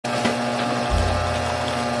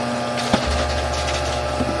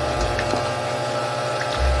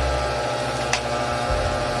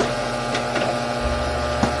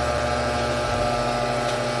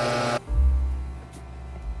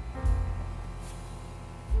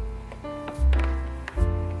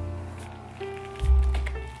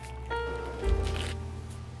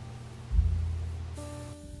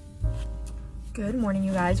Good morning,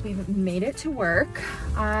 you guys. We've made it to work.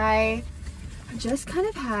 I just kind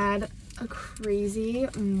of had a crazy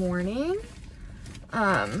morning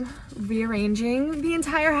rearranging the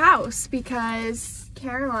entire house because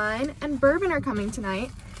Caroline and Bourbon are coming tonight.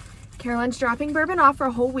 Caroline's dropping Bourbon off for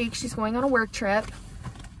a whole week. She's going on a work trip,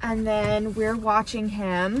 and then we're watching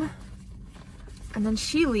him, and then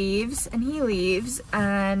she leaves and he leaves,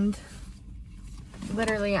 and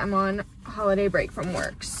literally I'm on holiday break from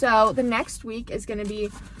work. So the next week is gonna be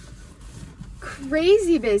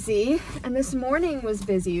crazy busy, and this morning was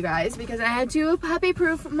busy, you guys, because I had to puppy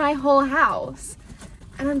proof my whole house,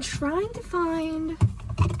 and I'm trying to find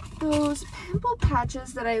those pimple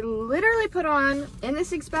patches that I literally put on in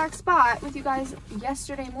this exact spot with you guys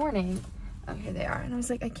yesterday morning. Oh, here they are. And I was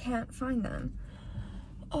like, I can't find them.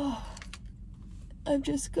 Oh, I've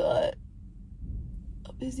just got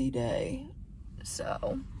a busy day. So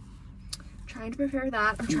I'm trying to prepare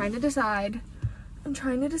that. I'm trying to decide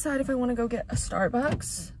if I want to go get a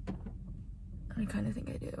Starbucks. I kind of think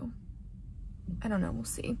I do. I don't know, we'll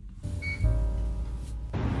see.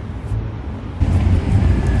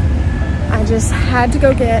 I just had to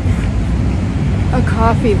go get a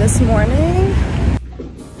coffee this morning.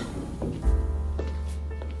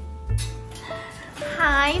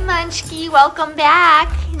 Hi, Munchkie. Welcome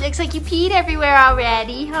back. Looks like you peed everywhere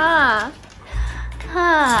already, huh?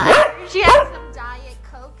 She had some Diet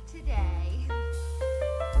Coke today.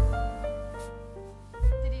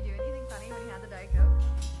 Did he do anything funny when he had the Diet Coke?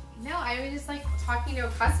 No, I was just like talking to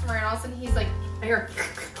a customer, and all of a sudden he's like, I hear,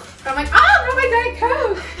 and I'm like, oh, no, my Diet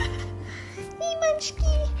Coke. Hey,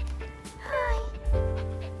 Munchkie. Hi.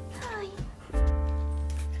 Hi.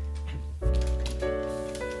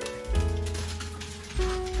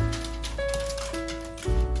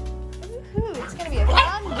 Woohoo, it's gonna be a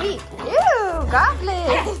fun week. Ew, goblin.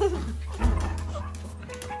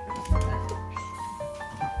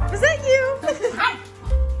 Was that you?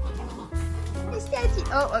 Is that you?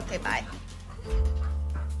 Oh, okay, bye.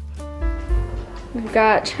 We've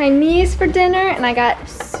got Chinese for dinner, and I got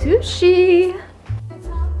sushi.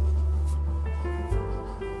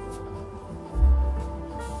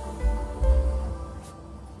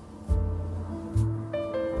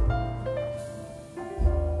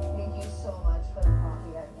 Thank you so much for the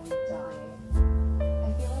coffee. I'm dying.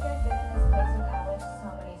 I feel like I've been in this place with Alex so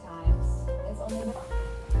many times. It's only...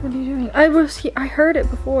 What are you doing? I heard it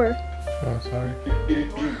before. Oh, sorry.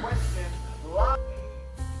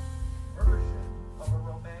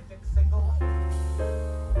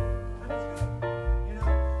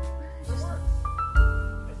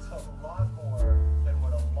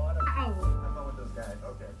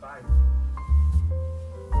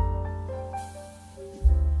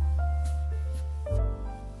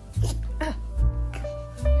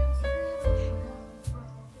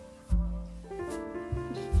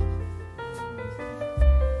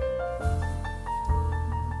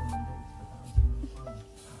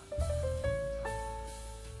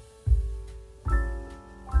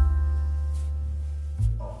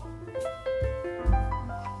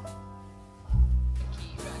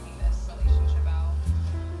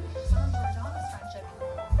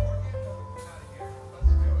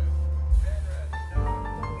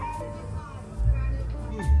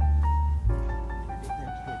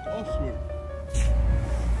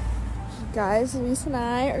 Guys, Luis and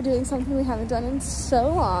I are doing something we haven't done in so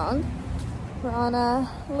long. We're on a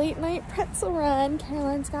late night pretzel run.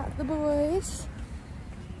 Caroline's got the boys,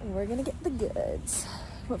 and we're gonna get the goods.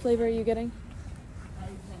 What flavor are you getting?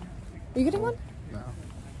 Are you getting one? No.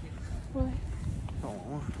 Why?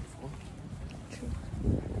 Oh, True.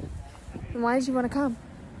 And why did you want to come?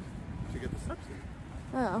 to get the steps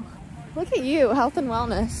in. Oh, look at you, health and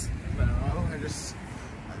wellness. No,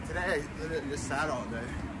 today I literally just sat all day,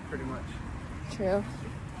 pretty much. True.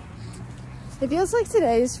 It feels like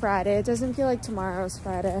today's Friday. It doesn't feel like tomorrow's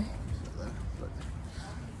Friday. But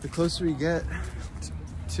the closer we get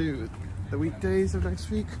to the weekdays of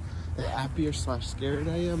next week, the happier / scared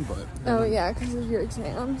I am, but... Oh yeah, because of your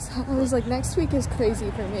exams. I was like, next week is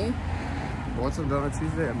crazy for me. Once I'm done on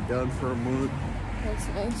Tuesday, I'm done for a month. That's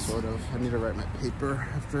nice. Sort of. I need to write my paper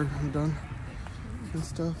after I'm done and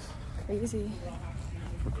stuff. Crazy.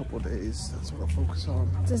 For a couple of days, that's what I'll focus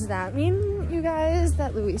on. Does that mean, you guys,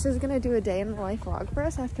 that Luis is gonna do a day in the life vlog for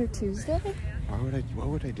us after Tuesday? What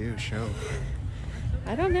would I do? Show?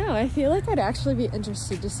 I don't know. I feel like I'd actually be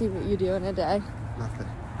interested to see what you do in a day. Nothing.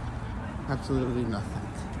 Absolutely nothing.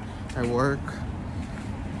 I work,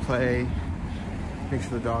 play, make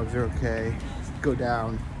sure the dogs are okay, go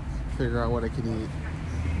down, figure out what I can eat,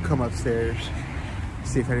 come upstairs,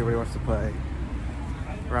 see if anybody wants to play.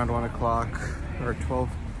 Around 1 o'clock or 12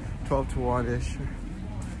 12 to 1-ish.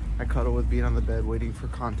 I cuddle with Bean on the bed waiting for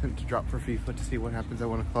content to drop for FIFA to see what happens at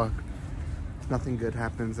 1 o'clock. Nothing good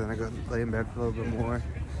happens, and I go lay in bed for a little bit more.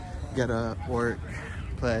 Get up, work,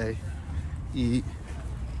 play, eat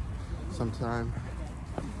sometime.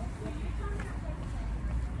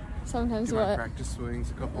 Sometimes Do my what? practice swings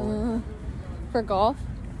a couple. For golf?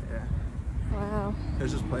 Yeah. Wow.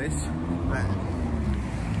 There's this place that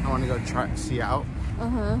I want to go see out.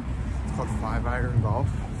 It's called 5 Iron Golf.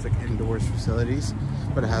 It's like indoors facilities,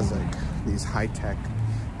 but it has like these high-tech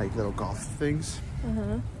like little golf things.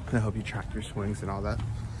 And I help you track your swings and all that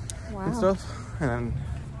and stuff. And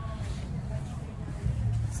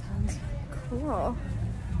sounds cool.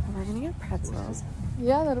 We're gonna get pretzels.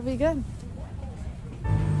 Yeah, that'll be good.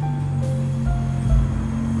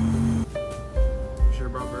 should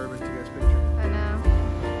have brought bourbon to get his picture. I know.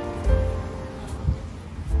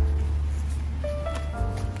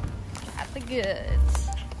 Got the goods.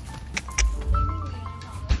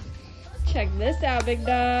 Check this out, big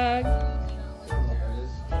dog.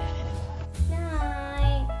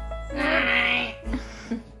 Night. Night.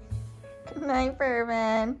 Good night,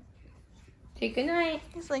 Bourbon. Say good night.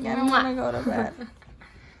 He's like, I don't want to go to bed.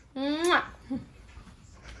 Mwah.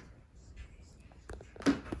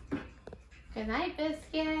 Good night,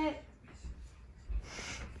 Biscuit.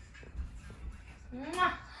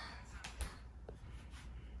 Mwah.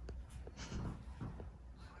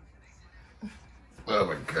 Oh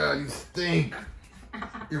my god, you stink.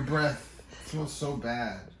 Your breath smells so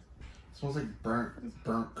bad. It smells like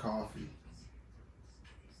burnt coffee.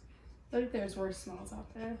 Look, there's worse smells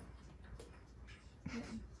out there.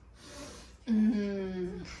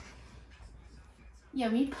 Mmm.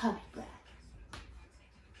 Yummy puppy breath.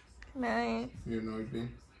 Night. You annoyed me?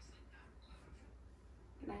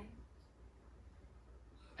 Good night.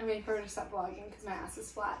 I'm waiting for her to stop vlogging because my ass is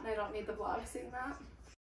flat and I don't need the vlog seeing that.